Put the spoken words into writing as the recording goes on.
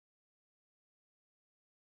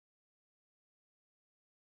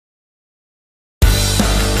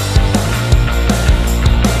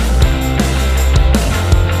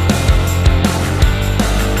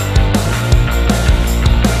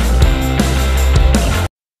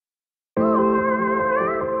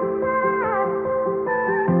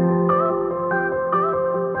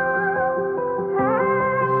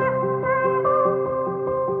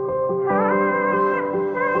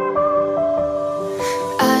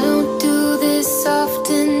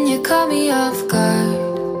me off guard.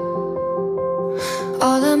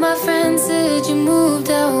 All of my friends said you moved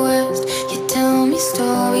out west. You tell me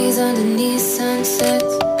stories underneath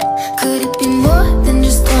sunsets. Could it be more than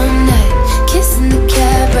just one night? Kissing the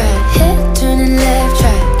cab ride, head turning left,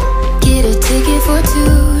 right. Get a ticket for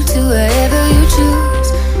two to wherever you choose.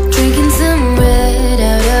 Drinking some red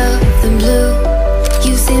out of the blue.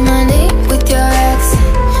 You say my name with your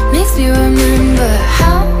accent, makes me remember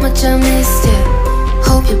how much I missed you.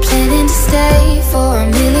 Hope you're planning to stay for a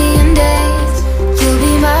million days. You'll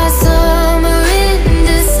be my summer in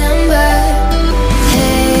December.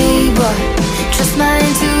 Hey boy, trust my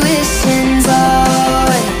intuitions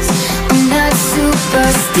always. I'm not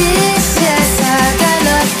superstitious, I got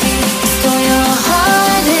lucky. Stole your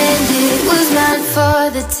heart and it was mine for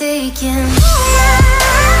the taking.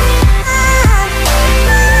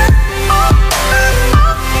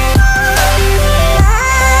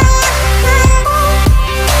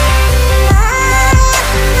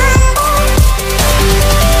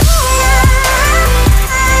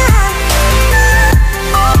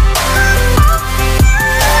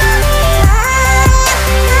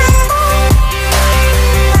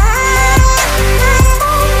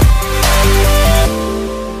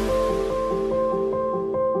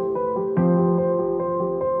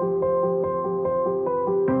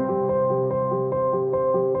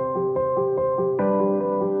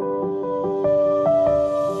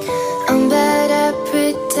 I'm bad at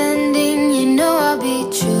pretending, you know I'll be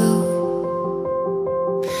true.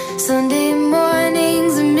 Sunday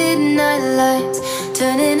mornings and midnight lights,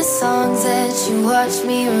 turning to songs that you watched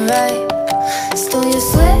me write. Stole your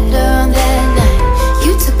sweater on that night,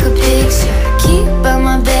 you took a picture, keep by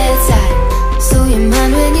my bedside. So you're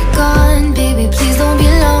mine when you're gone, baby, please don't be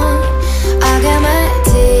long. I got my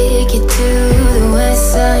ticket to the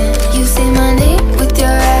west side. You say my name with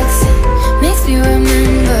your accent, makes me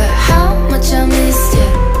remember how much I missed you.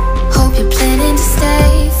 Hope you're planning to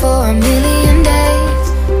stay for a million days.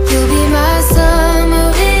 You'll be my summer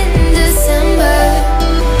in December.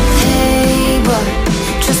 Hey boy,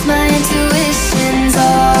 trust my intuitions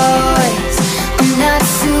always. I'm not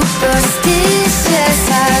superstitious,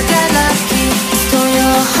 I got lucky. Stole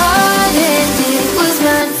your heart and it was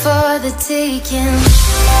mine for the taking.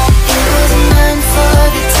 It was mine for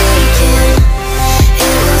the taking.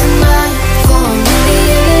 It was mine for a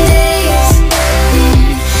million days,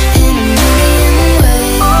 in a million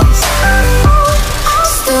ways.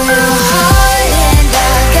 Stole your heart and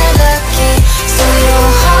I got lucky. Stole your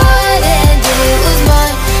heart and it was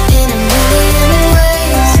mine in a million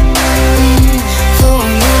ways, for a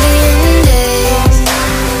million days.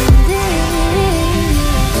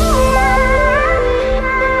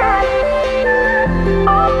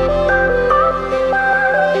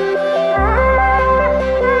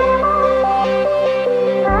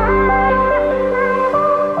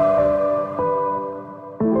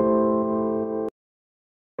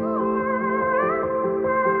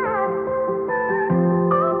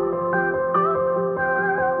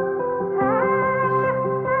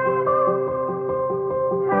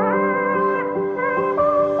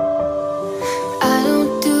 I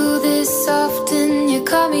don't do this often, you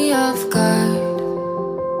caught me off guard.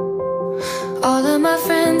 All of my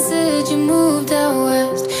friends said you moved out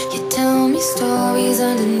west. You tell me stories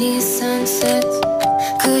underneath sunsets.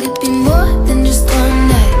 Could it be more than just one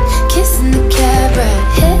night? Kissing the cab ride,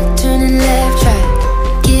 head turning left, right.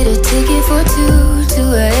 Get a ticket for two to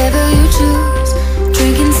wherever you choose.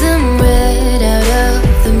 Drinking some red out of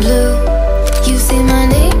the blue. You say my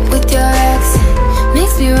name with your accent,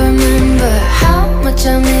 makes me remember how much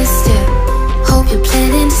I missed you. Hope you're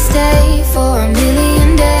planning to stay for a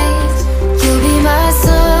million days. You'll be my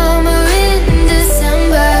summer in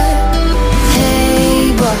December.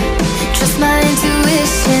 Hey boy, trust my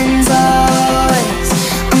intuitions always.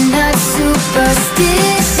 I'm not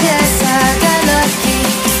superstitious, I got lucky.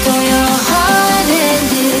 Stole your heart and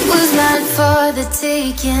it was mine for the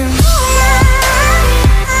taking.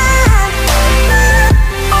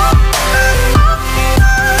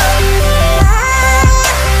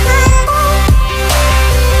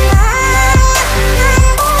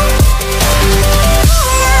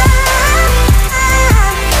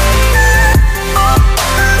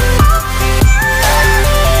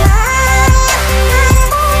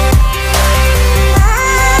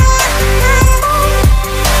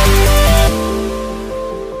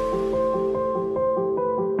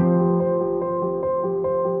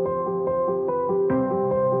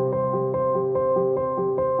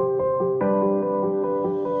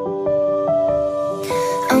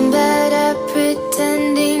 I'm bad at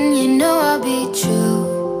pretending, you know I'll be true.